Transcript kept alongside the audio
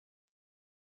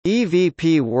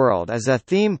EVP World is a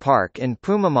theme park in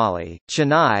Poomamallee,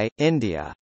 Chennai,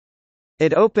 India.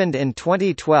 It opened in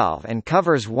 2012 and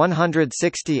covers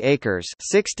 160 acres,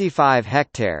 65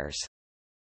 hectares.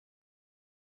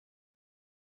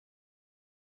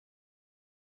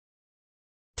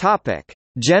 Topic: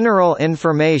 General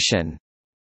information.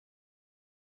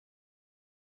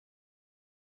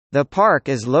 The park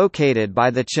is located by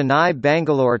the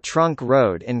Chennai-Bangalore Trunk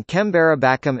Road in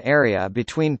Kembarabakam area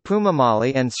between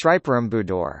Poomamallee and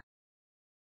Sriperumbudur.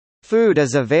 Food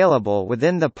is available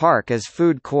within the park as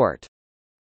food court.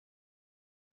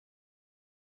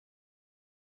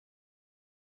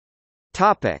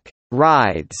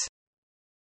 Rides.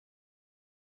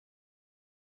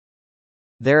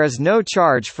 There is no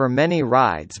charge for many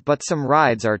rides, but some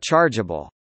rides are chargeable.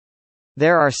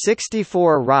 There are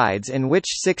 64 rides, in which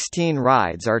 16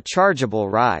 rides are chargeable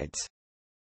rides.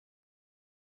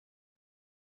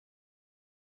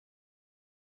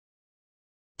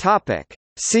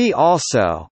 See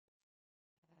also: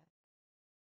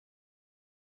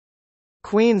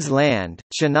 Queensland,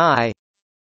 Chennai;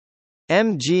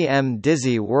 MGM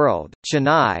Disney World,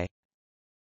 Chennai;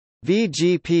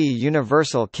 VGP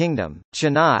Universal Kingdom,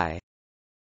 Chennai;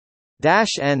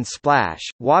 N Splash,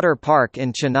 Water Park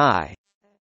in Chennai;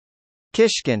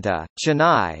 Kishkinda,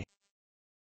 Chennai;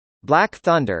 Black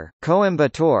Thunder,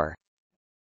 Coimbatore;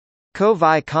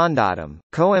 Kovai Kondatam,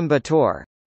 Coimbatore;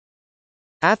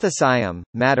 Athisayam,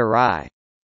 Madurai.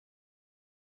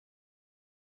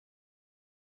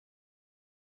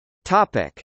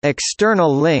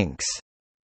 External links.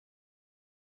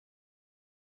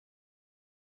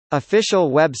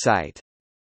 Official website.